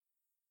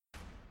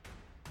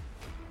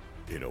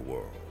In a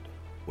world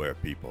where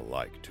people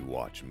like to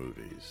watch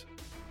movies,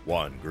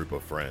 one group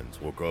of friends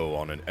will go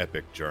on an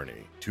epic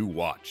journey to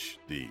watch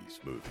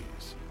these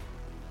movies.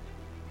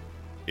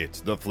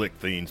 It's the Flick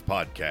Fiends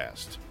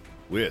Podcast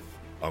with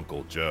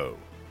Uncle Joe,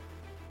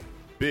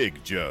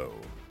 Big Joe,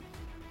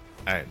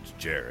 and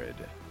Jared.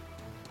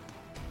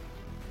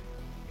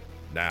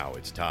 Now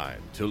it's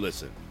time to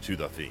listen to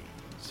the Fiends.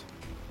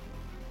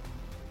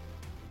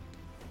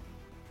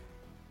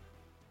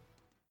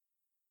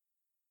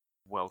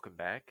 Welcome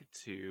back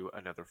to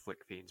another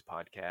Flick Fiends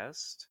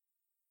podcast.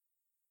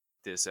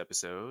 This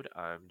episode,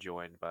 I'm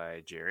joined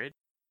by Jared,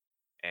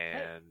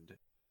 and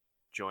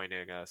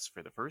joining us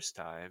for the first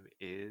time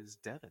is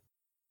Devin.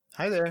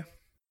 Hi there.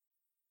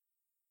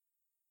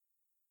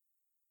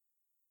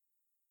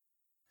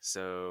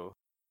 So,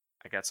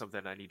 I got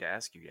something I need to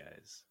ask you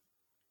guys.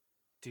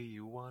 Do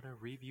you want to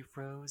review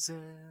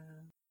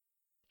Frozen?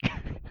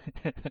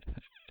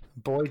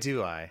 Boy,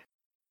 do I.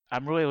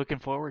 I'm really looking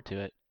forward to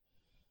it.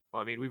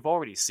 Well, I mean, we've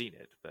already seen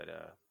it, but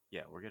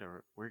yeah,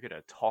 we're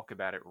gonna talk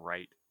about it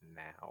right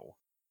now.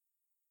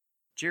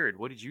 Jared,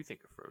 what did you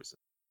think of Frozen?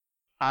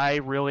 I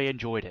really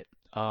enjoyed it.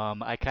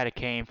 I kind of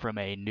came from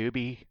a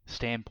newbie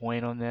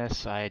standpoint on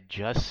this. I had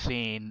just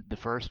seen the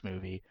first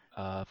movie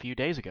a few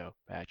days ago,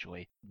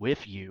 actually,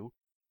 with you.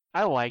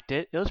 I liked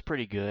it. It was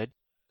pretty good.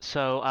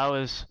 So I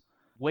was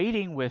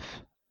waiting with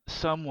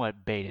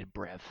somewhat bated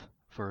breath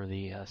for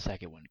the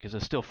second one because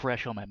it's still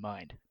fresh on my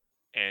mind.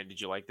 And did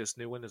you like this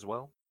new one as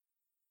well?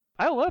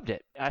 I loved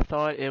it. I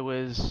thought it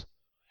was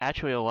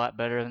actually a lot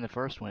better than the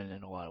first one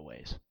in a lot of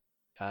ways.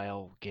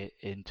 I'll get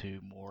into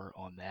more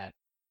on that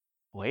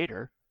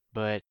later,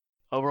 but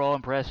overall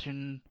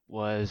impression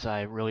was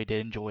I really did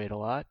enjoy it a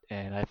lot,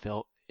 and I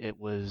felt it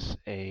was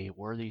a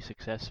worthy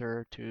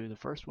successor to the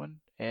first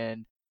one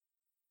and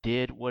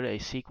did what a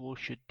sequel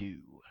should do.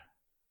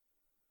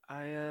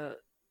 I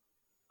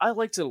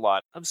liked it a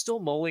lot. I'm still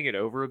mulling it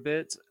over a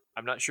bit.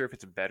 I'm not sure if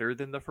it's better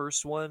than the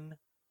first one,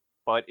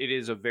 but it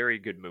is a very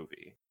good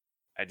movie.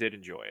 I did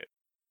enjoy it.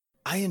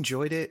 I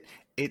enjoyed it.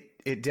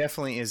 It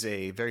definitely is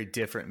a very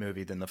different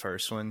movie than the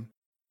first one.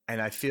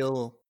 And I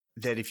feel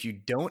that if you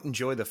don't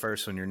enjoy the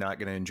first one, you're not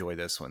going to enjoy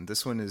this one.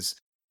 This one is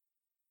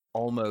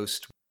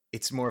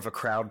it's more of a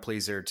crowd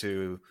pleaser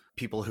to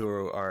people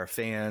who are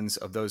fans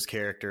of those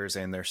characters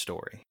and their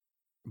story.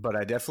 But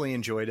I definitely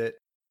enjoyed it.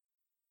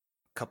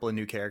 A couple of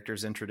new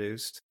characters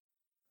introduced.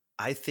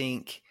 I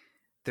think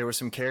there were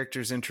some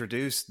characters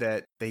introduced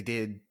that they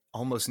did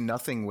almost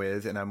nothing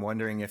with, and I'm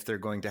wondering if they're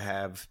going to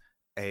have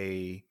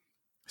a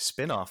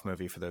spin-off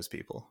movie for those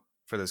people,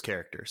 for those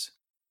characters.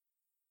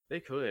 They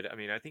could. I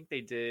mean, I think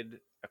they did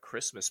a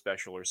Christmas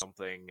special or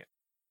something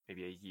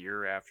maybe a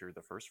year after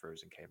the first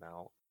Frozen came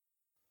out.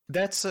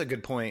 That's a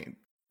good point.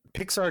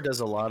 Pixar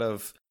does a lot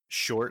of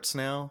shorts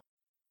now,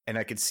 and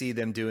I could see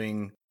them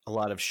doing a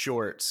lot of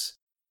shorts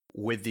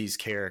with these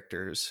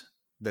characters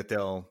that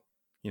they'll,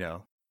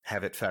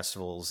 have at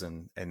festivals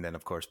and then,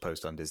 of course,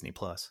 post on Disney+.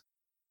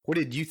 What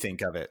did you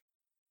think of it?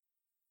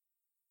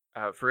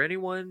 For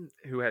anyone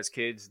who has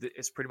kids,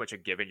 it's pretty much a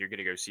given. You're going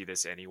to go see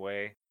this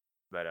anyway.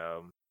 But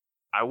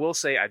I will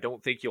say I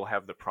don't think you'll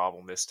have the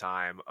problem this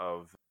time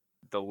of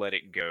the Let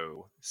It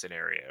Go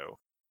scenario,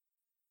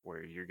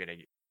 where you're going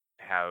to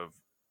have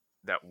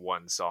that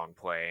one song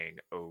playing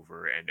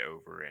over and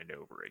over and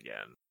over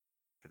again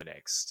for the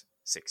next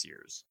 6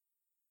 years.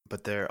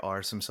 But there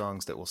are some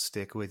songs that will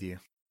stick with you.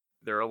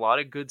 There are a lot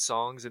of good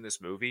songs in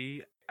this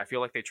movie. I feel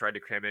like they tried to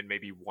cram in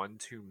maybe one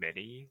too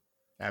many.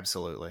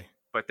 Absolutely.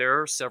 But there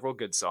are several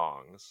good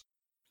songs.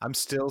 I'm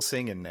still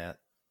singing that.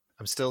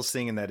 I'm still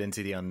singing that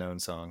Into the Unknown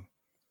song.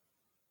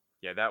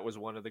 Yeah, that was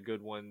one of the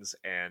good ones.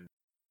 And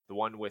the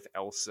one with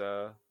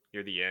Elsa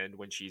near the end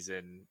when she's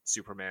in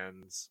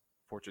Superman's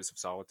Fortress of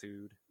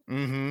Solitude.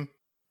 Mm-hmm.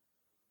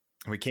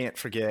 We can't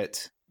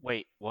forget.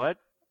 Wait, what?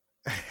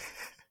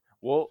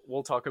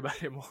 We'll talk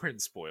about it more in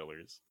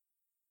spoilers.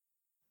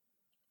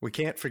 We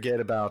can't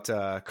forget about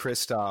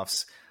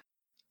Kristoff's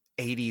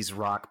 80s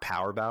rock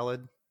power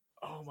ballad.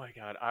 Oh my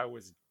god, I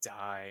was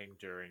dying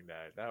during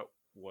that. That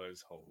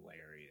was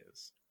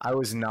hilarious. I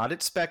was not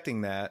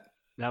expecting that.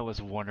 That was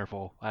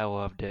wonderful. I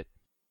loved it.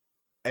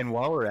 And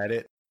while we're at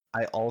it,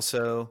 I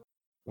also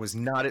was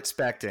not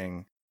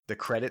expecting the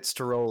credits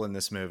to roll in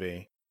this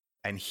movie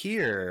and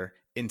hear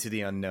Into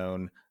the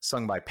Unknown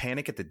sung by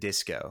Panic at the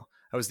Disco.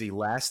 That was the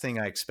last thing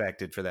I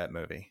expected for that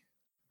movie.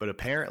 But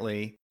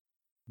apparently,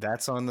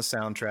 that's on the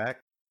soundtrack,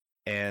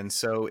 and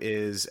so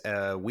is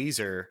a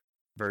Weezer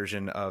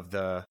version of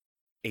the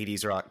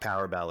 80s rock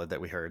power ballad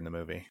that we heard in the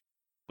movie.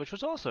 Which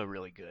was also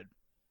really good.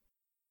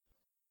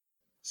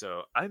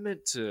 So I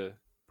meant to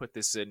put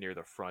this in near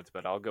the front,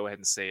 but I'll go ahead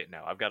and say it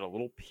now. I've got a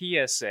little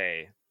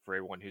PSA for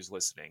everyone who's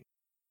listening.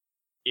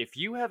 If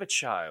you have a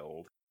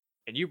child,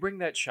 and you bring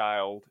that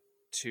child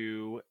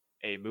to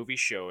a movie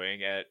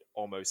showing at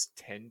almost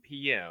 10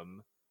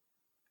 p.m.,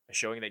 a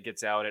showing that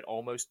gets out at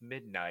almost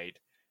midnight,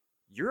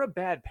 you're a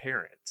bad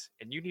parent,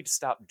 and you need to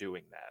stop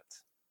doing that.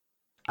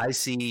 I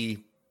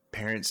see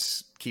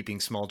parents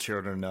keeping small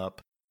children up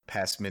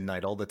past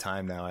midnight all the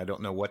time now. I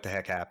don't know what the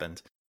heck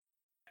happened.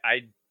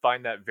 I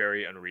find that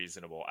very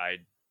unreasonable.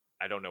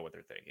 I don't know what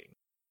they're thinking.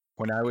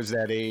 When I was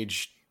that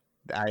age,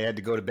 I had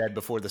to go to bed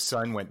before the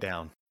sun went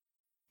down.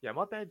 Yeah,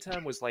 my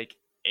bedtime was like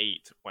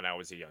 8 when I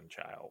was a young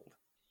child.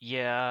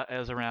 Yeah, it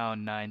was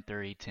around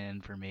 9:30,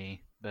 10 for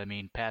me. But I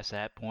mean, past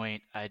that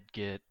point, I'd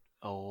get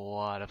a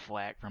lot of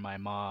flack from my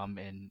mom,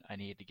 and I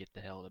needed to get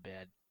the hell to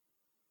bed.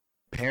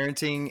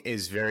 Parenting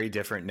is very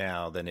different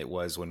now than it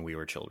was when we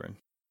were children.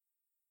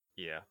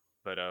 Yeah,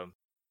 but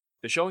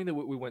the showing that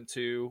we went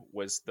to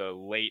was the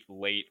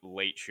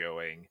late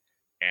showing,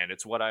 and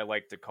it's what I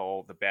like to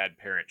call the bad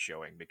parent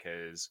showing,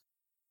 because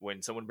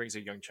when someone brings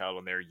a young child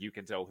in there, you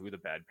can tell who the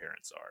bad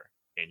parents are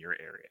in your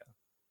area.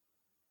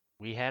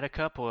 We had a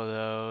couple of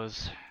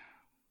those.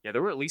 Yeah,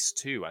 there were at least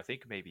 2. I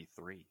think maybe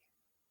 3.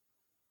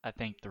 I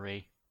think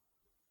 3.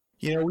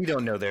 You know, we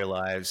don't know their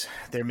lives.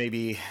 There may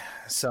be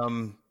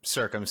some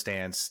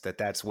circumstance that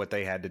that's what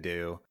they had to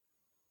do.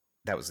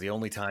 That was the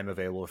only time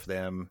available for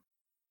them.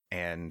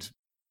 And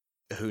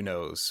who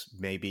knows?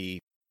 Maybe,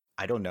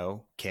 I don't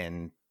know,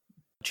 can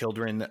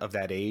children of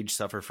that age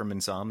suffer from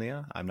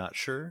insomnia? I'm not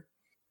sure.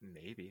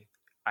 Maybe.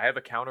 I have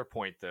a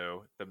counterpoint,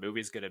 though. The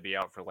movie's going to be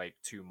out for like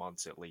 2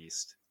 months at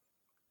least.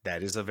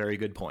 That is a very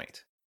good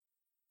point.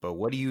 But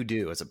what do you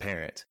do as a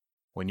parent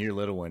when your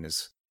little one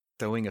is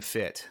throwing a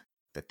fit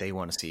that they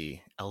want to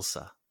see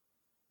Elsa?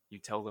 You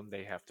tell them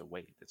they have to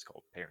wait. It's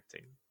called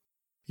parenting.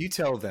 You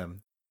tell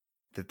them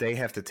that they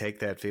have to take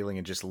that feeling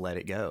and just let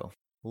it go.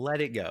 Let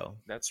it go.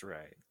 That's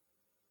right.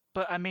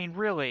 But I mean,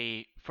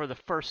 really, for the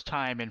first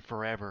time in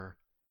forever,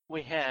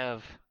 we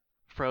have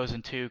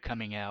Frozen 2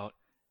 coming out.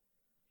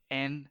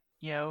 And,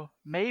 you know,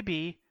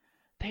 maybe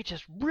they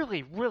just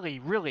really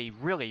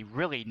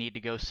need to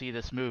go see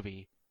this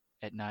movie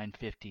at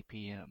 9:50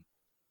 p.m.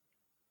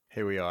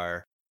 Here we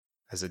are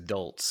as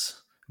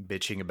adults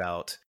bitching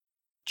about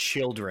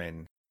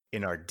children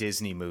in our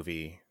Disney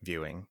movie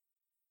viewing,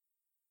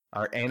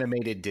 our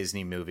animated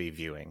Disney movie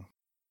viewing.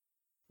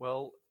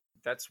 Well,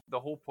 that's the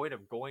whole point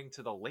of going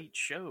to the late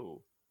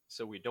show,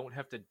 so we don't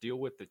have to deal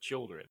with the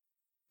children.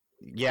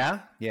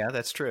 Yeah,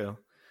 that's true.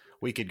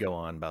 We could go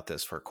on about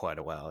this for quite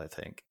a while, I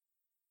think.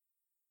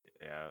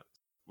 Yeah,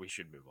 we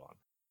should move on.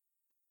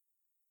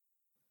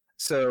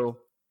 So,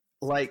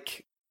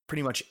 like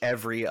pretty much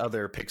every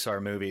other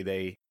Pixar movie,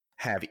 they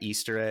have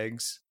Easter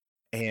eggs.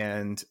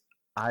 And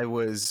I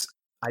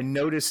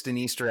noticed an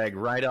Easter egg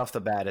right off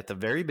the bat at the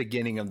very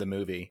beginning of the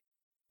movie.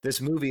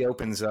 This movie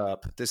opens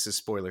up, this is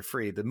spoiler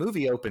free, the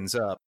movie opens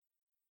up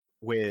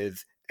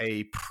with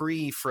a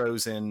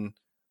pre-Frozen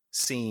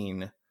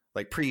scene,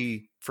 like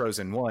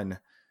pre-Frozen 1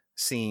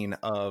 scene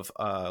of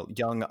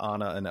young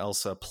Anna and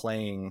Elsa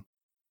playing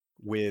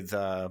with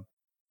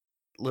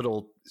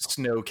little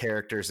snow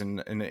characters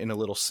in a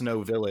little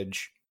snow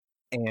village.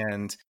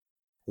 And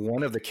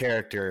one of the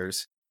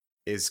characters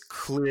is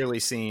clearly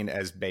seen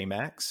as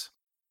Baymax.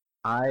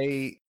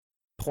 I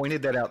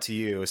pointed that out to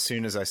you as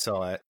soon as I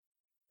saw it.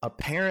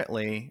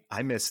 Apparently,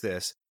 I missed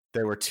this.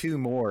 There were 2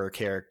 more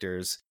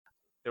characters.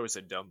 There was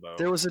a Dumbo.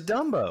 There was a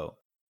Dumbo.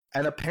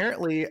 And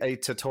apparently a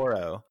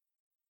Totoro.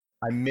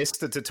 I missed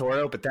the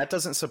Totoro, but that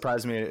doesn't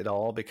surprise me at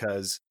all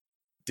because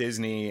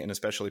Disney and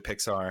especially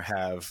Pixar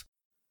have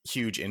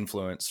huge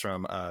influence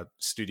from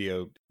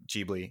Studio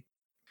Ghibli.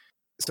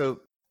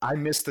 So I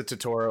missed the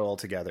Totoro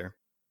altogether.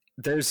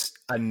 There's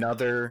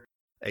another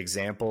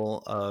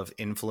example of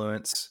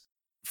influence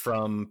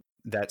from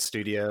that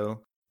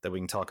studio that we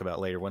can talk about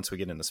later once we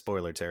get into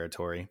spoiler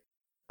territory.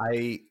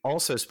 I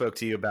also spoke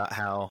to you about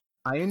how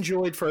I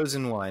enjoyed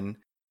Frozen 1,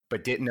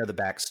 but didn't know the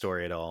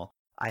backstory at all.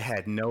 I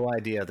had no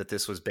idea that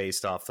this was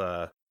based off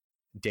a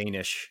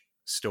Danish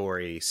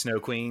story, Snow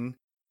Queen,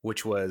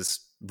 which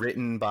was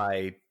written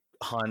by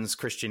Hans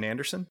Christian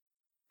Andersen.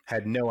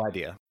 Had no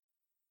idea.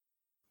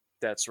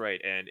 That's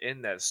right, and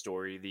in that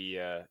story,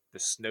 the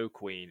Snow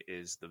Queen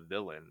is the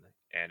villain,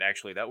 and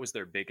actually that was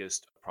their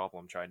biggest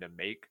problem trying to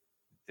make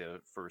the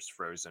first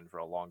Frozen for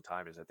a long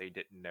time, is that they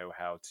didn't know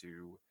how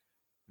to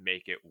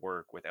make it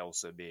work with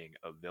Elsa being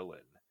a villain.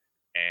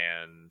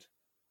 And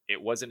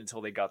it wasn't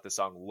until they got the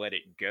song Let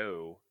It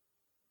Go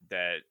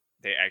that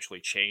they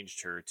actually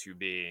changed her to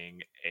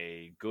being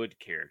a good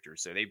character.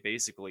 So they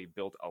basically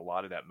built a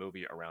lot of that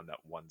movie around that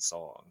one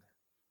song.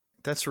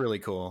 That's really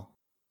cool.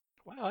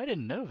 Wow, I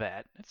didn't know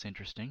that. That's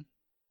interesting.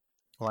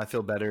 Well, I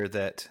feel better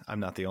that I'm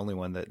not the only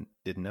one that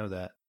didn't know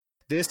that.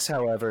 This,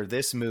 however,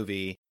 this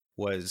movie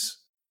was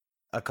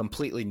a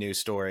completely new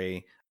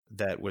story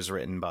that was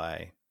written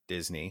by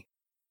Disney.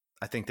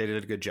 I think they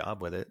did a good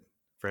job with it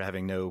for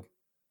having no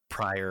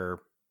prior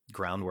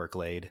groundwork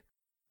laid.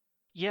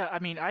 Yeah, I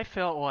mean, I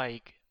felt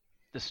like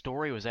the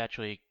story was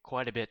actually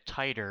quite a bit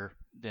tighter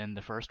than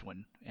the first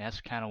one. And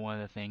that's kind of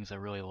one of the things I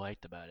really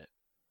liked about it.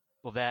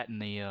 Well, that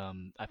and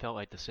I felt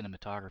like the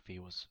cinematography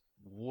was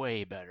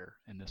way better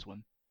in this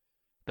one.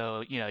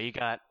 Though, you know, you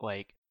got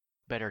like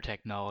better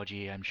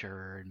technology, I'm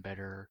sure, and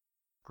better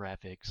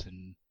graphics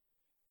and,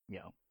 you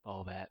know,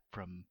 all that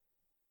from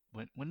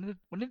when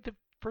did the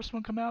first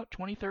one come out?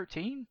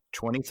 2013?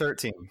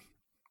 2013.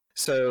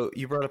 So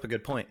you brought up a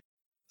good point.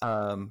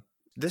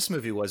 This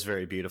movie was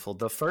very beautiful.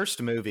 The first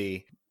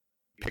movie,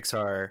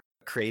 Pixar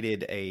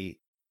created a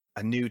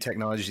new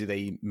technology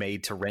they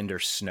made to render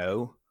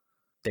snow.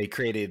 They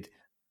created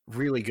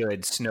really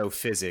good snow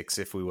physics,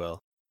 if we will,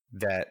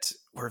 that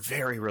were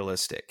very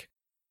realistic.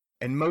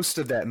 And most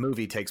of that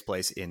movie takes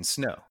place in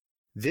snow.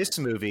 This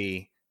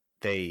movie,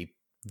 they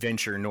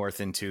venture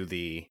north into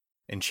the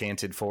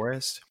Enchanted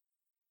Forest,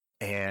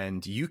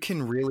 and you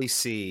can really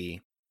see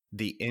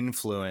the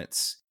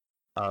influence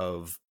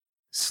of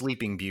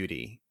Sleeping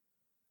Beauty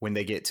when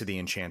they get to the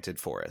Enchanted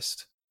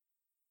Forest.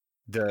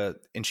 The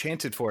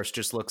Enchanted Forest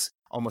just looks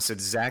almost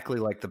exactly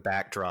like the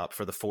backdrop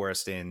for the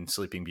forest in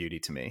Sleeping Beauty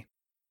to me.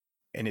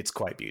 And it's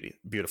quite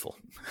beautiful.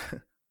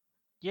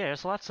 Yeah,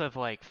 there's lots of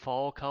like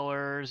fall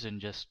colors and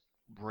just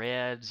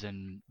reds,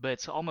 but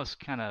it's almost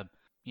kind of,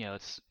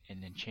 it's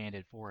an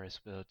enchanted forest,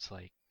 but it's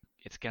like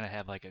it's gonna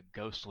have like a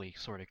ghostly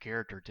sort of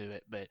character to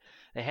it. But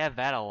they have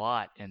that a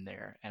lot in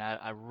there, and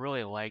I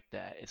really like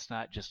that. It's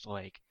not just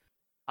like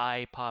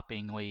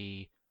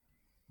eye-poppingly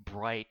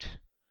bright.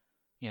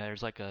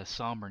 There's like a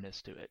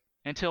somberness to it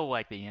until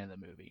like the end of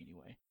the movie,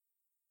 anyway.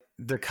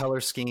 The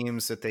color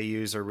schemes that they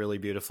use are really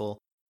beautiful.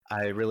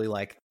 I really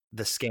like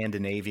the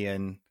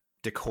Scandinavian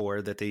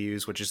decor that they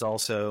use, which is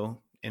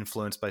also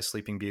influenced by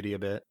Sleeping Beauty a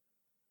bit.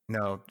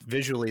 No,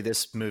 visually,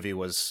 this movie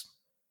was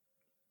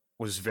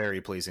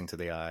very pleasing to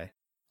the eye.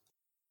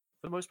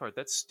 For the most part,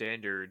 that's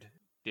standard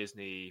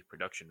Disney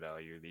production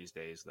value these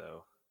days,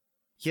 though.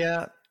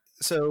 Yeah,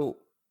 so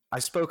I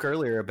spoke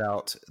earlier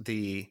about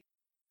the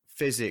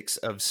physics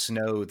of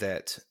snow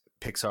that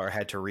Pixar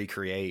had to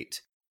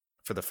recreate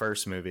for the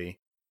first movie.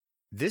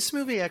 This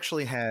movie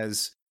actually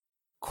has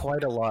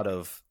quite a lot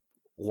of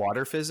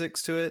water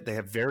physics to it. They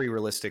have very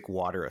realistic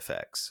water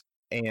effects.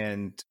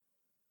 And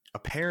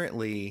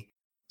apparently,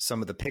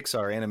 some of the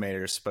Pixar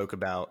animators spoke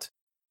about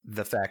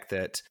the fact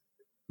that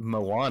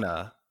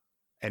Moana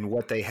and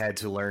what they had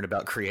to learn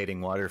about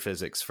creating water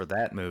physics for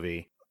that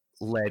movie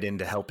led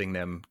into helping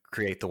them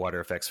create the water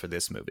effects for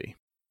this movie.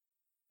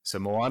 So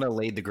Moana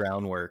laid the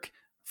groundwork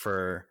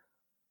for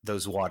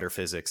those water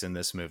physics in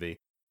this movie.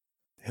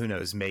 Who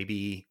knows?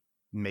 Maybe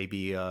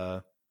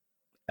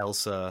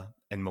Elsa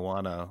and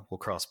Moana will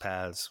cross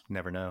paths.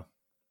 Never know.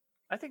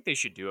 I think they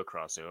should do a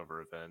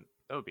crossover event.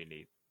 That would be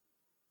neat.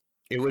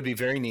 It would be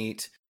very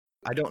neat.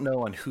 I don't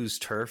know on whose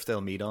turf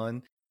they'll meet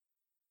on.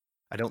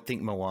 I don't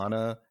think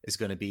Moana is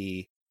going to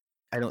be...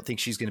 I don't think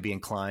she's going to be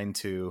inclined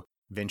to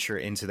venture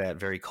into that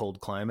very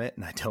cold climate.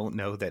 And I don't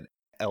know that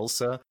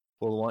Elsa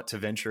will want to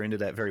venture into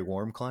that very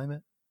warm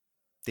climate.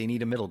 They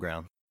need a middle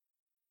ground.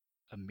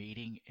 A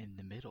meeting in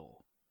the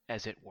middle,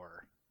 as it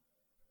were.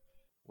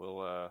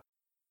 We'll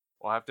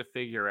have to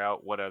figure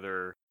out what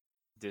other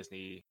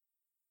Disney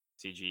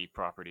CG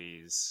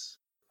properties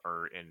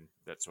are in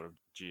that sort of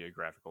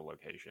geographical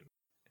location,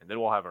 and then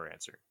we'll have our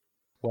answer.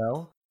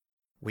 Well,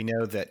 we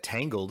know that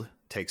Tangled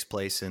takes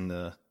place in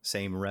the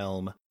same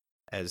realm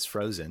as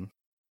Frozen.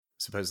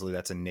 Supposedly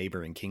that's a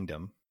neighboring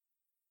kingdom.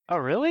 Oh,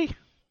 really?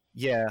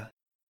 Yeah.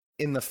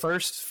 In the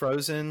first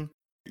Frozen,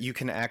 you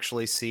can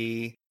actually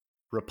see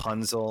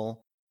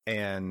Rapunzel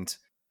and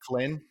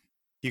Flynn.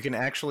 You can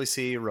actually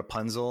see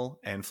Rapunzel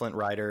and Flint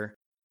Rider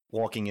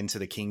walking into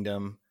the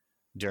kingdom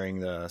during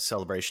the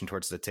celebration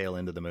towards the tail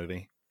end of the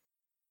movie.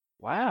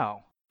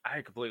 Wow. I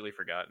had completely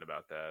forgotten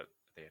about that.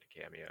 They had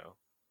a cameo.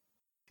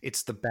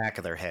 It's the back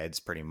of their heads,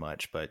 pretty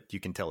much, but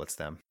you can tell it's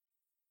them.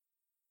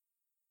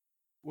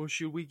 Well,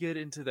 should we get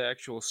into the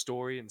actual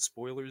story and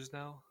spoilers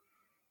now?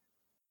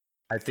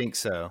 I think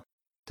so.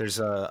 There's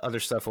other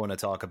stuff I want to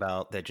talk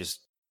about that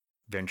just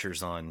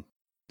ventures on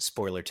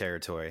spoiler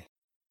territory.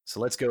 So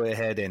let's go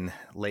ahead and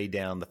lay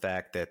down the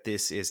fact that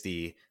this is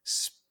the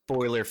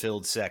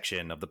spoiler-filled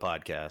section of the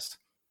podcast.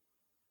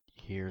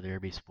 Here there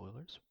be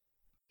spoilers?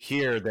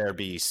 Here there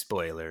be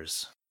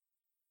spoilers.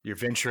 You're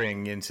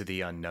venturing into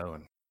the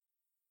unknown.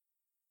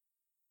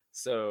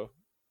 So,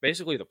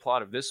 basically the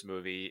plot of this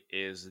movie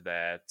is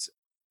that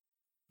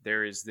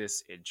there is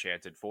this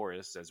enchanted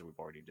forest, as we've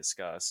already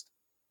discussed,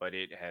 but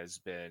it has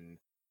been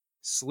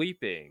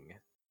sleeping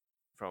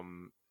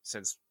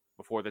since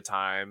before the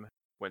time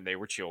when they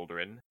were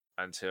children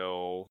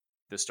until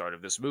the start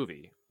of this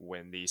movie,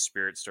 when the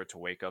spirits start to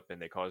wake up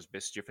and they cause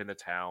mischief in the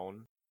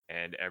town,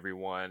 and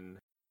everyone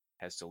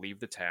has to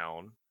leave the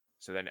town.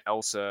 So then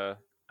Elsa,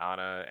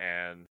 Anna,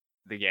 and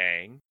the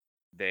gang,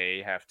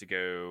 they have to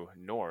go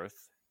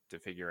north to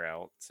figure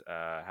out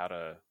how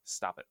to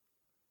stop it.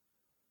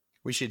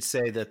 We should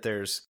say that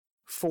there's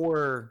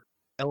 4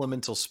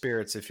 elemental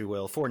spirits, if you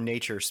will, 4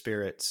 nature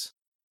spirits.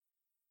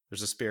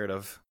 There's a spirit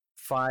of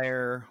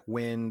fire,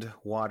 wind,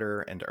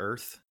 water, and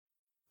earth.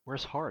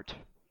 Where's Heart?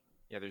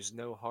 Yeah, there's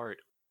no heart.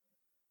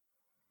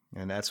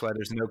 And that's why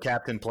there's no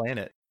Captain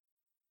Planet.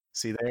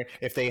 See there?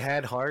 If they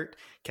had heart,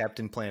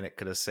 Captain Planet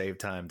could have saved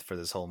time for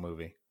this whole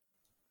movie.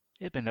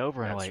 It'd been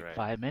over in That's like right.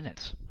 5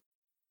 minutes.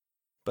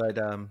 But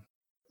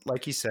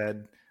like you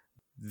said,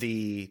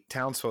 the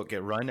townsfolk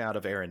get run out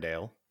of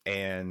Arendelle,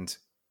 and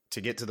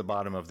to get to the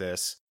bottom of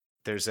this,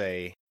 there's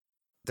a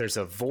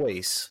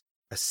voice,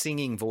 a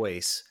singing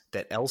voice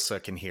that Elsa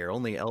can hear,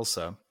 only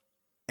Elsa,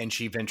 and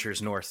she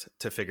ventures north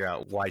to figure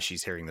out why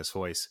she's hearing this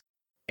voice.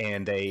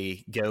 And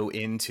they go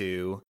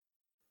into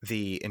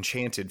the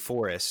enchanted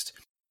forest,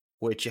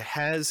 which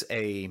has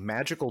a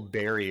magical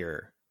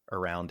barrier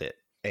around it.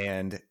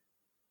 And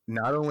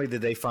not only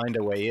did they find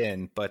a way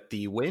in, but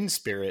the wind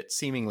spirit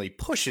seemingly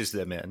pushes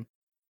them in.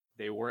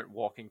 They weren't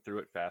walking through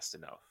it fast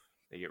enough.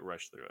 They get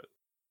rushed through it.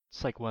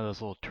 It's like one of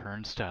those little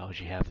turnstiles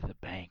you have at the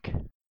bank.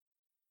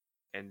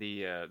 And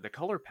the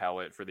color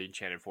palette for the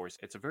Enchanted Forest,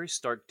 it's a very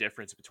stark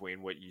difference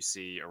between what you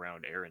see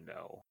around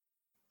Arendelle.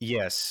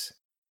 Yes.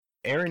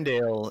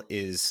 Arendelle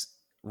is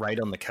right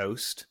on the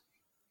coast.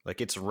 Like,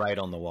 it's right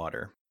on the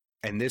water.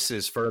 And this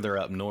is further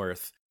up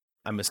north.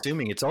 I'm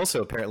assuming it's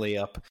also apparently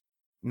up,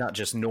 not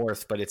just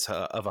north, but it's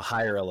of a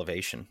higher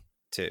elevation,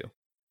 too.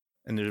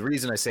 And the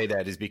reason I say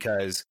that is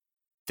because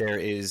there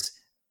is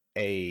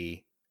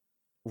a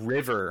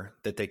river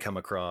that they come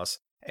across,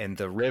 and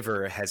the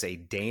river has a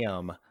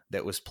dam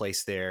that was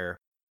placed there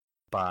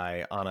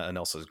by Anna and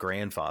Elsa's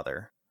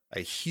grandfather.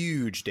 A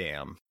huge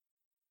dam.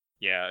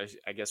 Yeah,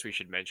 I guess we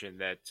should mention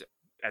that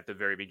at the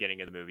very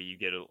beginning of the movie, you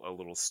get a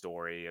little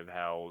story of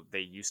how they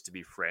used to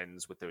be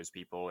friends with those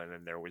people, and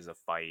then there was a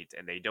fight,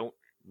 and they don't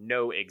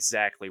know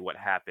exactly what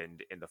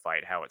happened in the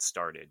fight, how it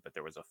started, but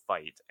there was a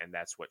fight, and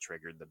that's what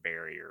triggered the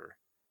barrier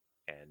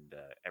and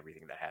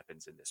everything that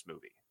happens in this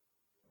movie.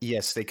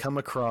 Yes, they come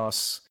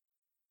across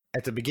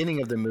at the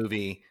beginning of the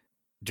movie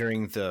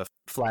during the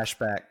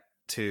flashback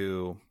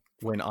to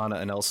when Anna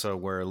and Elsa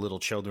were little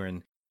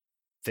children.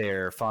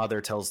 Their father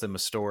tells them a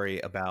story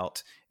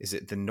about, is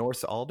it the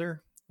North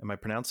Alder? Am I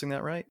pronouncing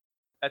that right?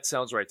 That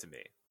sounds right to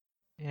me.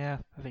 Yeah,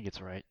 I think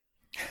it's right.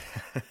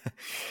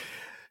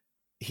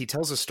 He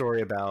tells a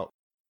story about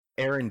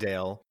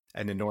Arendelle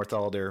and the North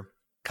Alder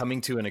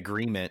coming to an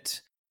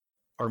agreement,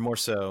 or more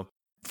so,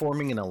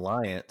 forming an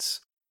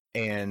alliance.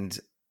 And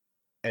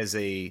as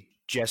a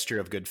gesture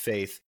of good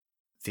faith,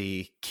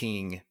 the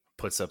king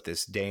puts up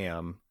this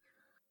dam,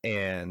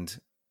 and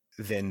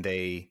then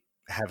they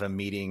have a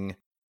meeting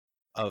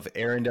of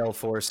Arendelle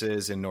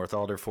forces and North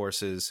Alder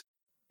forces,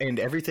 and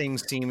everything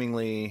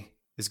seemingly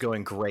is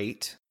going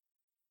great.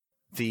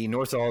 The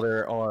North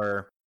Alder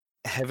are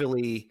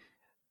heavily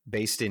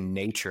based in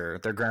nature.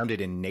 They're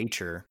grounded in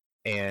nature,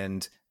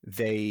 and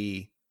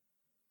they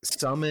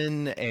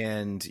summon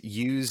and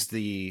use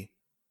the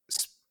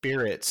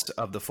spirits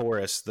of the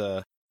forest,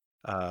 the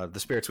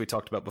spirits we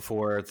talked about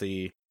before,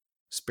 the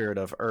spirit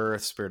of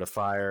earth, spirit of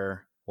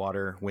fire,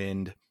 water,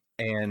 wind,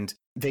 and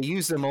they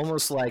use them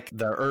almost like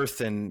the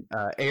earth and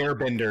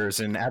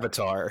airbenders in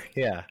Avatar.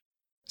 Yeah.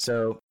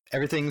 So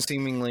everything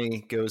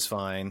seemingly goes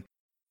fine.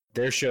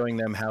 They're showing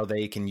them how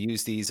they can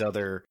use these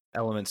other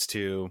elements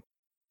to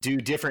do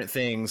different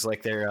things,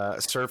 like they're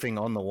surfing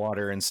on the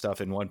water and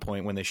stuff in one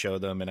point when they show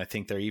them, and I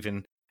think they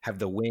even have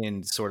the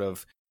wind sort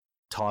of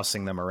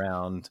tossing them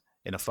around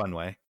in a fun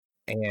way.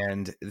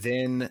 And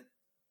then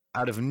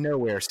out of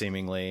nowhere,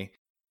 seemingly,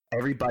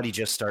 everybody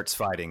just starts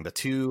fighting. The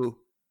two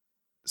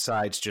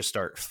sides just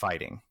start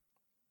fighting,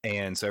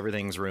 and so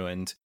everything's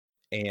ruined.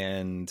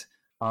 And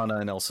Anna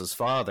and Elsa's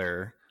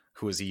father,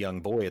 who is a young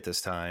boy at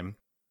this time,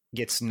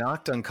 gets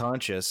knocked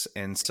unconscious,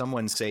 and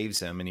someone saves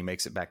him, and he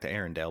makes it back to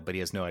Arendelle, but he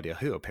has no idea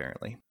who,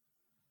 apparently.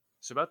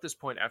 So about this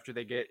point, after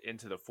they get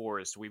into the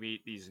forest, we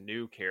meet these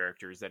new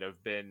characters that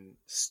have been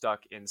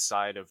stuck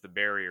inside of the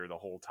barrier the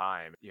whole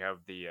time. You have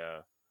the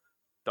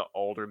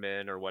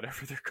aldermen, or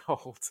whatever they're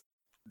called.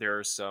 There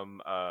are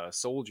some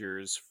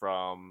soldiers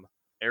from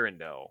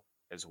Arendelle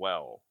as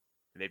well.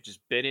 And they've just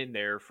been in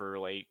there for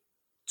like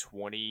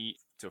 20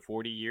 to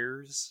 40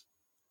 years.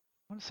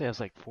 I want to say it was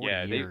like 40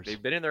 years. Yeah,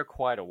 they've been in there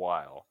quite a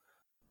while.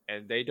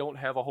 And they don't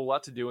have a whole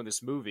lot to do in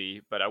this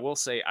movie, but I will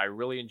say I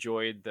really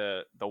enjoyed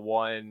the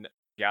one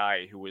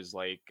guy who was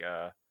like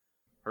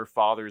her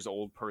father's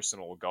old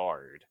personal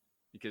guard.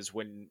 Because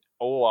when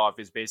Olaf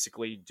is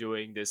basically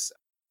doing this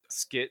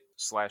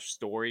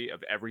skit/story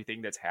of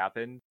everything that's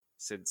happened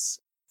since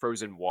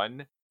Frozen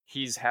 1,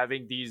 he's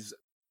having these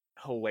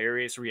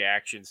hilarious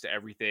reactions to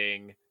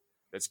everything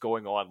that's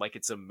going on like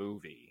it's a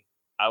movie.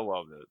 I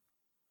love it.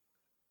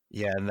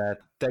 Yeah, and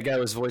that guy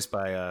was voiced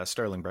by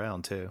Sterling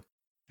Brown, too.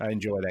 I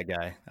enjoy that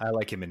guy. I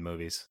like him in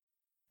movies,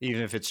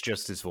 even if it's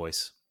just his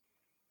voice.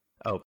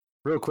 Oh,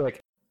 real quick,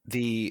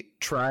 the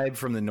tribe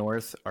from the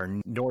north are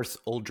North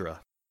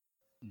Uldra.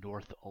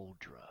 North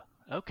Uldra.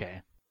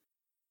 Okay.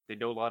 They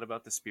know a lot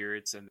about the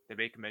spirits, and they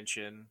make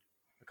mention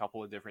a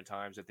couple of different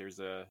times that there's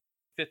a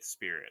fifth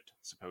spirit,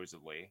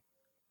 supposedly.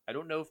 I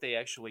don't know if they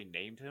actually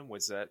named him.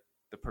 Was that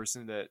the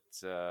person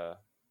that,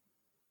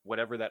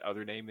 whatever that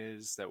other name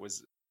is, that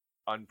was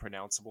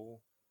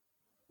unpronounceable?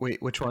 Wait,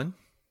 which one?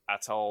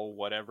 Atoll,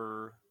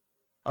 whatever.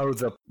 Oh,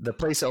 the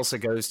place Elsa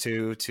goes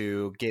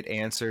to get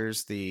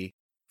answers, the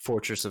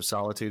Fortress of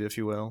Solitude, if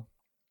you will.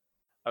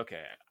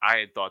 Okay, I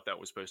had thought that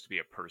was supposed to be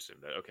a person,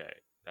 but okay,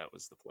 that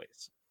was the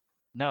place.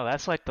 No,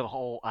 that's like the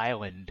whole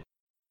island,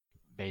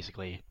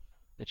 basically,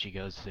 that she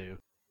goes to.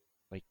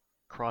 Like,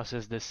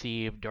 crosses the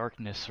Sea of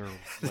Darkness or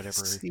whatever.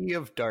 Sea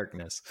of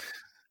Darkness.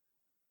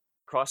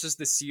 Crosses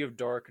the Sea of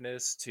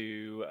Darkness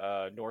to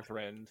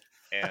Northrend,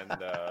 and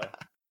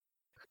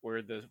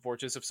where the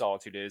Fortress of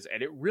Solitude is,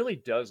 and it really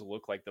does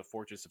look like the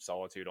Fortress of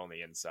Solitude on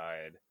the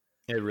inside.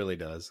 It really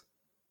does.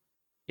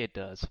 It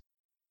does.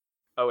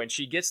 Oh, and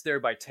she gets there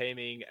by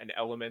taming an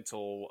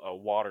elemental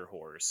water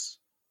horse.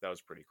 That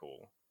was pretty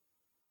cool.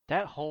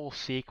 That whole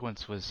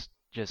sequence was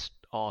just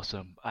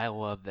awesome. I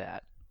love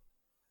that.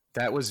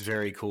 That was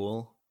very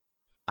cool.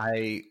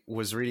 I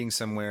was reading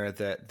somewhere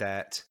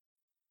that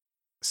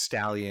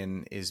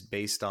stallion is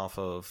based off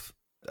of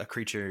a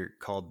creature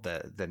called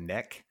the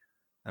Neck.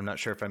 I'm not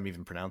sure if I'm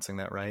even pronouncing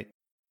that right.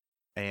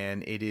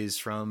 And it is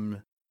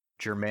from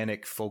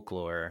Germanic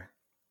folklore.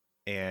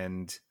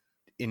 And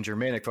in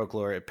Germanic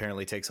folklore, it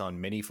apparently takes on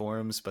many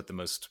forms, but the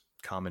most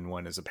common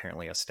one is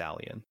apparently a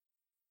stallion.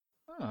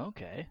 Oh,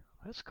 okay.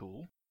 That's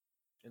cool.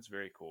 It's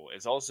very cool.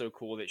 It's also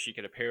cool that she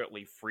can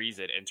apparently freeze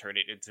it and turn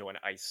it into an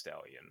ice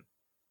stallion.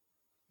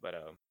 But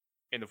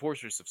in the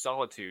Fortress of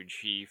Solitude,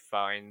 she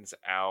finds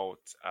out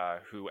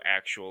who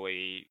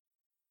actually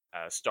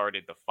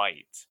started the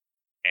fight,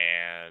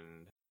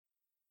 and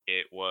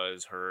it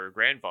was her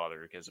grandfather,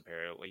 because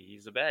apparently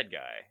he's a bad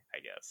guy, I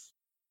guess.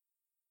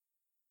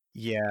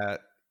 Yeah,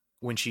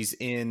 when she's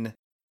in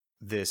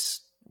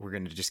this, we're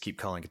going to just keep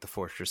calling it the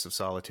Fortress of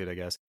Solitude, I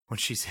guess. When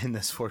she's in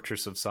this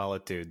Fortress of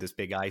Solitude, this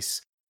big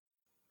ice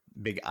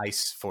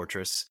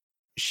fortress,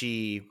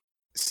 she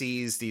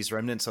sees these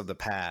remnants of the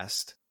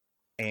past,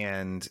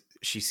 and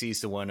she sees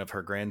the one of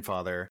her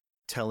grandfather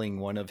telling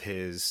one of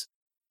his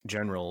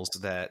generals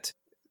that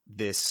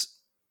this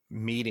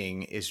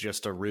meeting is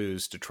just a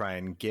ruse to try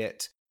and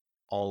get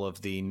all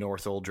of the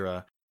North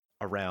Uldra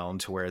around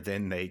to where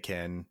then they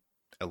can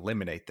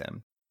eliminate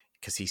them,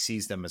 because he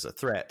sees them as a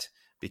threat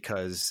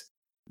because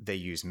they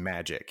use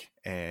magic,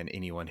 and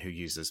anyone who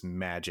uses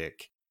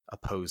magic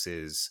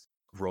opposes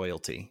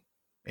royalty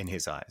in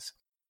his eyes.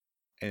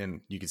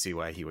 And you can see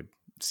why he would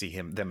see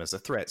them as a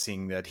threat,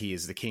 seeing that he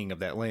is the king of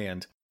that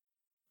land.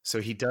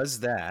 So he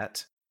does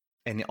that,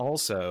 and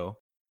also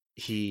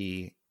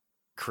he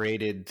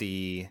created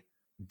the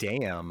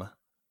dam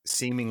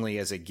seemingly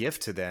as a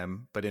gift to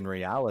them, but in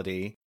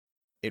reality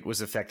it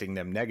was affecting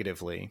them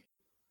negatively.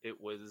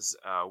 It was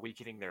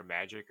weakening their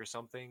magic or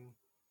something,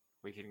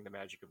 weakening the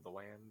magic of the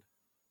land.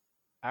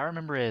 I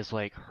remember it as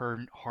like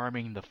her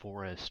harming the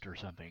forest or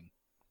something,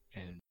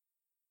 and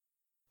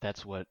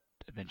that's what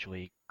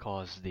eventually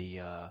caused the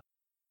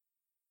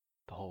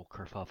whole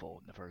kerfuffle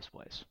in the first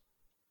place.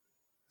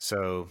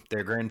 So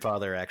their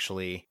grandfather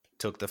actually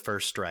took the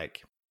first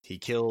strike. He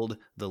killed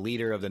the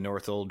leader of the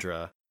North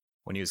Uldra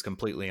when he was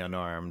completely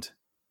unarmed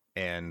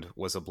and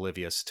was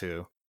oblivious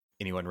to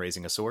anyone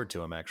raising a sword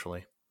to him,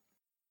 actually.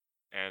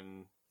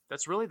 And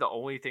that's really the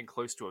only thing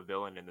close to a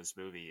villain in this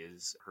movie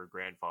is her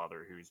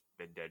grandfather, who's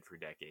been dead for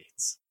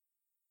decades.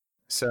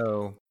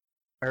 So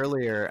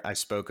earlier I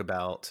spoke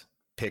about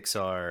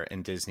Pixar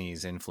and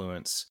Disney's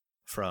influence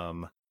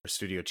from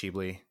Studio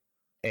Ghibli.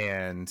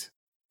 And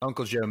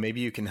Uncle Joe,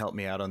 maybe you can help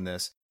me out on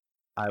this.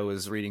 I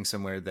was reading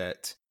somewhere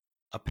that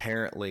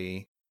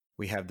apparently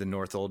we have the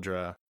North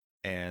Uldra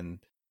and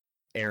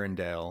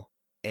Arendelle,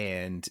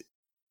 and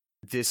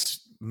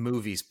this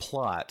movie's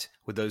plot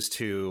with those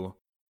two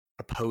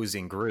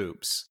opposing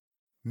groups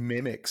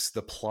mimics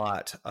the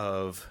plot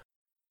of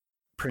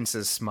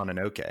Princess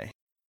Mononoke.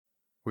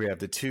 We have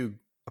the two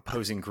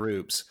opposing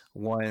groups,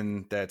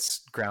 one that's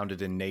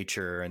grounded in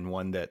nature and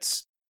one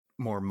that's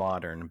more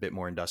modern, a bit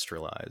more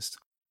industrialized.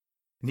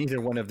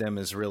 Neither one of them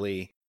is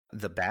really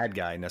the bad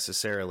guy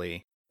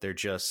necessarily. They're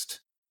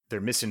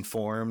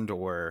misinformed,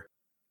 or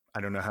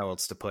I don't know how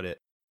else to put it.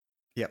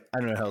 Yep, I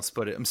don't know how else to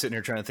put it. I'm sitting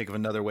here trying to think of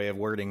another way of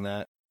wording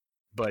that.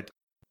 But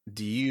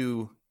do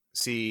you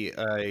see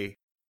a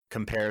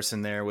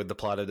comparison there with the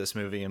plot of this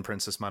movie and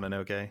Princess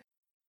Mononoke?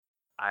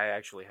 I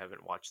actually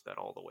haven't watched that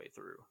all the way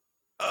through.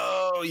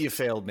 Oh, you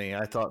failed me.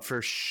 I thought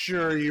for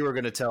sure you were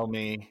going to tell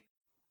me.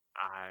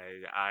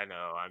 I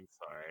know, I'm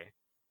sorry.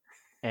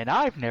 And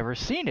I've never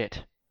seen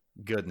it.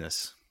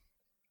 Goodness.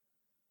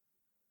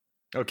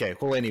 Okay,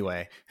 well,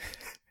 anyway,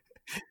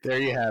 there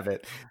you have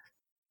it.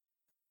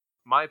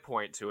 My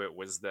point to it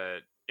was that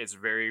it's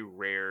very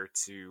rare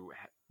to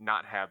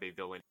not have a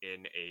villain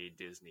in a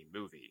Disney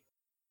movie.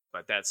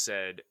 But that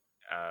said,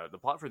 the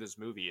plot for this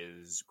movie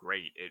is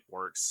great. It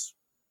works.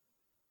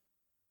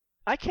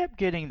 I kept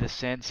getting the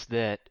sense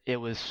that it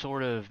was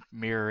sort of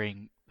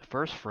mirroring the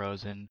first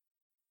Frozen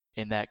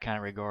in that kind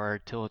of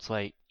regard, till it's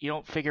like you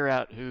don't figure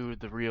out who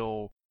the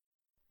real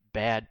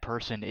bad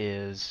person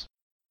is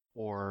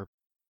or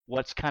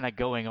what's kind of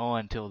going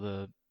on till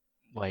the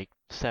like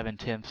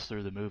 7/10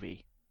 through the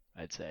movie,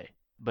 I'd say.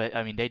 But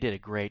I mean, they did a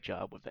great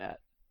job with that.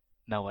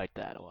 And I like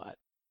that a lot.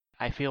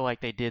 I feel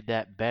like they did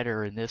that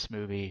better in this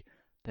movie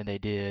than they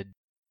did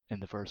in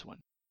the first one.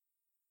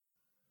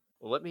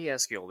 Well, let me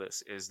ask you all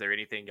this. Is there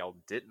anything y'all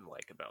didn't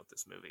like about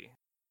this movie?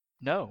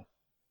 No,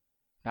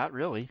 not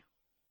really.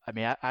 I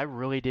mean, I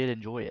really did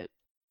enjoy it.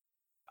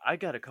 I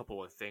got a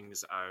couple of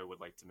things I would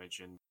like to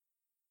mention.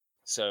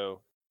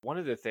 So, one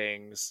of the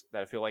things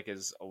that I feel like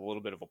is a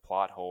little bit of a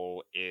plot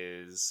hole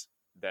is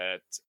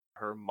that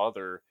her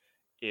mother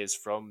is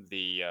from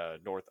the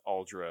North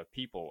Uldra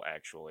people,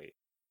 actually.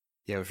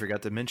 Yeah, we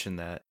forgot to mention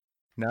that.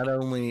 Not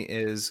only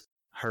is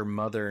her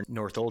mother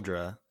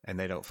Northuldra, and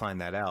they don't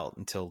find that out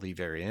until the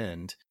very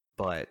end,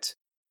 but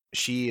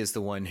she is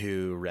the one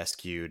who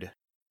rescued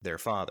their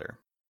father.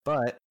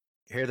 But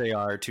here they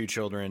are, two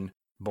children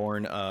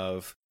born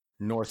of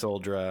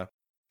Northuldra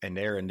and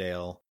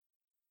Arendelle,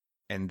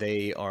 and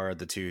they are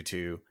the two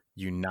to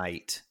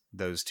unite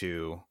those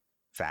two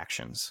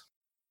factions.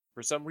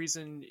 For some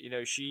reason,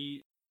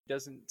 she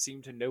doesn't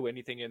seem to know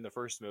anything in the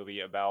first movie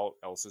about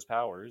Elsa's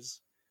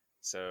powers.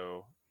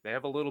 So they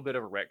have a little bit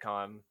of a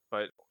retcon,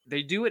 but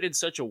they do it in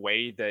such a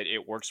way that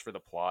it works for the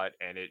plot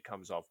and it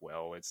comes off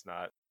well.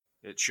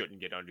 It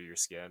shouldn't get under your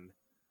skin.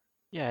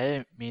 Yeah,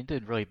 it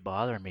didn't really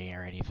bother me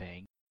or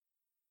anything.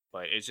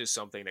 But it's just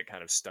something that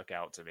kind of stuck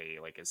out to me.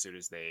 Like, as soon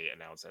as they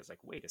announced it, I was like,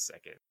 wait a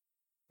second.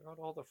 Throughout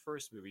all the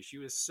first movie, she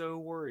was so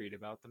worried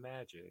about the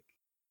magic.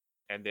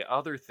 And the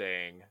other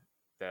thing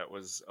that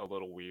was a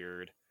little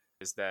weird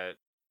is that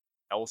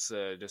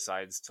Elsa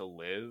decides to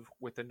live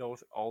with the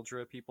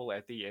Northuldra people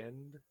at the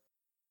end.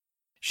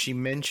 She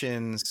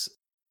mentions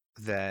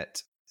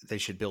that they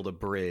should build a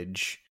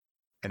bridge,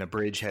 and a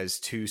bridge has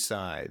two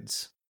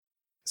sides.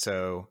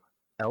 So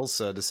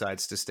Elsa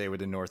decides to stay with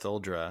the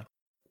Northuldra,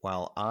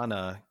 while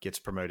Anna gets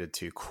promoted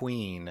to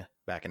queen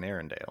back in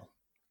Arendelle.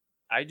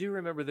 I do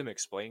remember them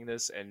explaining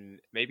this, and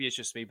maybe it's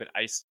just me, but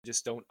I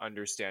just don't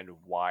understand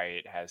why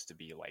it has to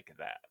be like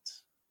that.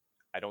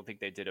 I don't think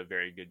they did a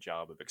very good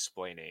job of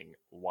explaining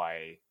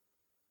why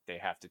they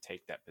have to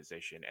take that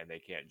position and they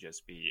can't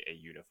just be a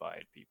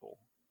unified people.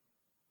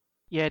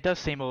 Yeah, it does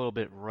seem a little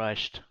bit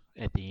rushed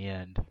at the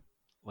end.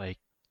 Like,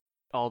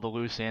 all the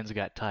loose ends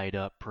got tied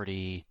up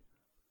pretty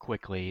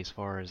quickly as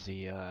far as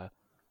the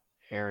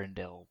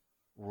Arendelle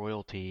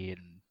royalty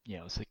and,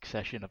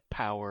 succession of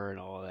power and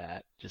all of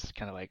that. Just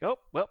kind of like, oh,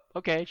 well,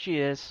 okay, she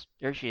is.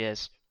 There she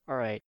is. All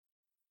right.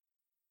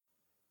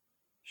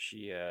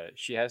 She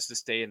has to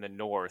stay in the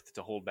north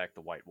to hold back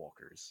the White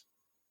Walkers.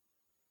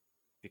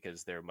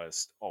 Because there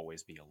must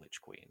always be a Lich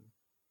Queen.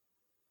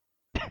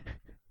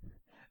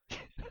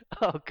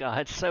 Oh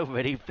god, so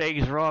many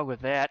things wrong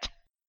with that.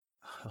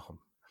 Oh,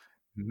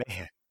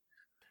 man.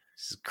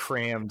 This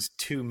crammed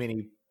too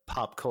many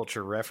pop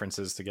culture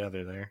references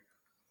together there.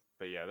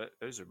 But yeah,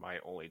 those are my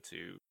only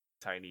two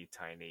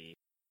tiny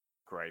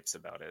gripes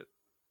about it.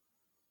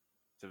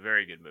 It's a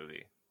very good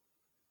movie.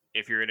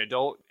 If you're an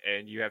adult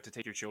and you have to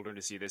take your children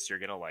to see this, you're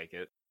going to like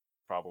it.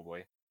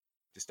 Probably.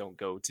 Just don't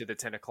go to the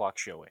 10 o'clock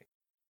showing.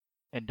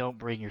 And don't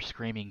bring your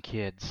screaming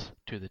kids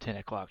to the 10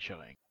 o'clock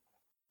showing.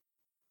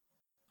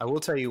 I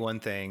will tell you one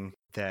thing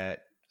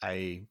that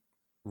I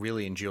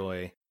really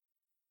enjoy.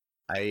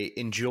 I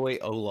enjoy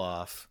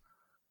Olaf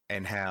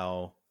and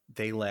how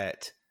they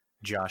let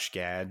Josh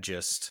Gad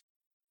just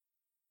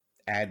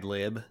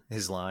ad-lib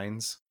his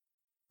lines.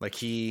 Like,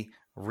 he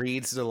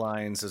reads the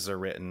lines as they're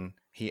written,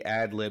 he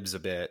ad-libs a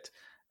bit,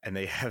 and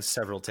they have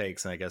several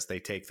takes, and I guess they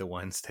take the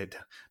ones that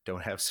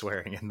don't have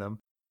swearing in them,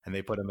 and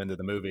they put them into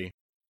the movie.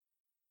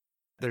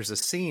 There's a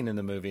scene in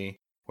the movie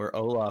where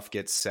Olaf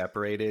gets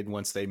separated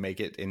once they make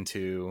it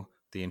into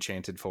the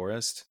Enchanted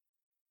Forest.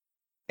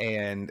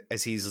 And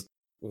as he's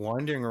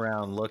wandering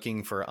around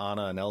looking for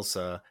Anna and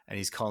Elsa, and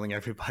he's calling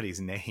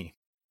everybody's name,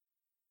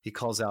 he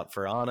calls out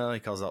for Anna, he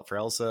calls out for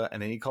Elsa,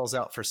 and then he calls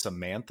out for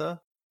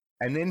Samantha.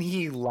 And then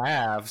he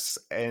laughs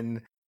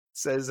and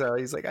says,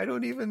 he's like, I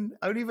don't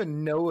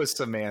even know a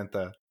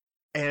Samantha.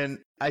 And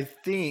I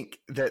think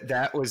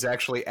that was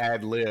actually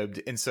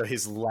ad-libbed. And so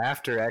his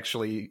laughter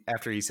actually,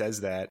 after he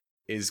says that,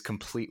 is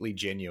completely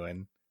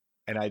genuine.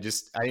 And I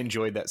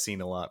enjoyed that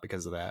scene a lot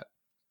because of that.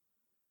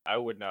 I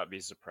would not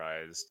be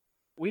surprised.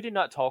 We did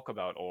not talk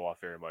about Olaf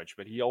very much,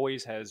 but he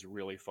always has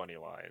really funny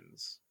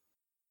lines.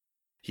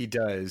 He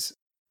does.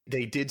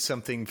 They did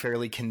something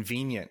fairly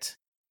convenient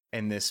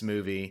in this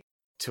movie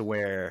to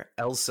where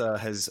Elsa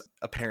has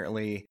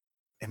apparently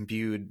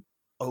imbued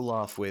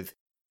Olaf with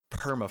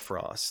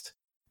permafrost,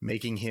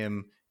 making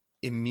him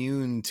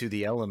immune to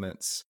the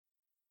elements.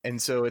 And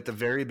so at the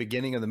very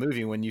beginning of the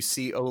movie, when you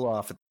see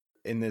Olaf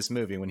in this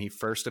movie, when he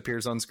first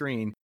appears on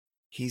screen,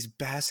 he's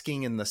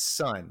basking in the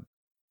sun.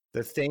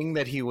 The thing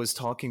that he was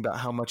talking about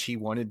how much he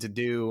wanted to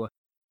do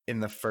in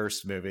the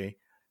first movie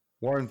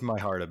warmed my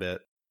heart a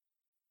bit.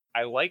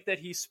 I like that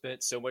he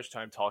spent so much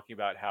time talking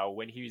about how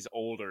when he's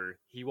older,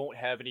 he won't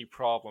have any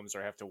problems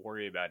or have to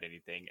worry about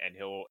anything, and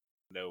he'll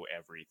know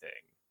everything.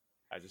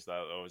 I just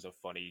thought that was a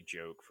funny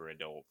joke for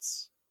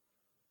adults.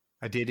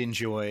 I did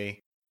enjoy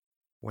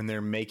when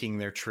they're making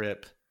their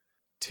trip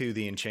to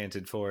the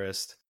Enchanted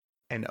Forest,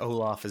 and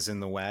Olaf is in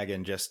the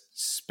wagon just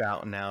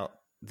spouting out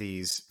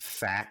these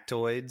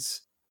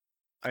factoids.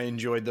 I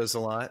enjoyed those a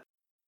lot.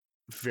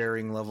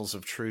 Varying levels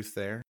of truth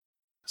there.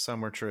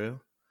 Some were true.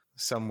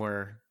 Some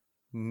were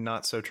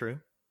not so true.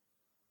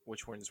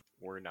 Which ones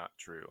were not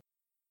true?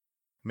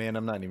 Man,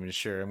 I'm not even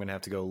sure. I'm going to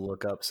have to go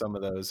look up some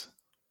of those.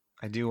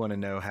 I do want to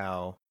know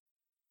how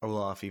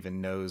Olaf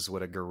even knows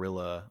what a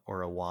gorilla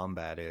or a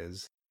wombat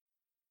is.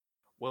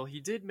 Well,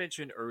 he did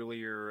mention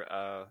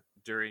earlier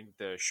during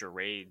the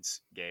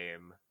charades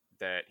game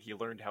that he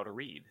learned how to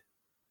read.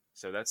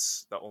 So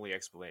that's the only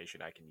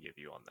explanation I can give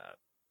you on that.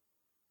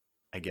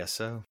 I guess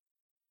so.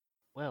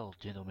 Well,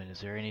 gentlemen,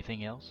 is there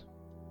anything else?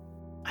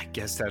 I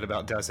guess that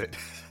about does it.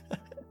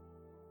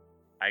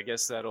 I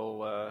guess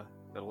that'll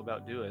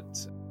about do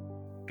it.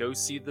 Go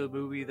see the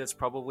movie that's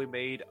probably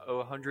made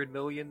 $100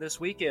 million this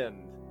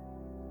weekend,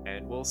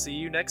 and we'll see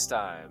you next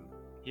time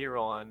here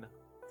on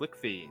Flick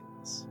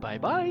Fiends. Bye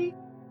bye.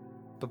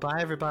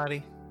 Bye-bye,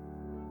 everybody.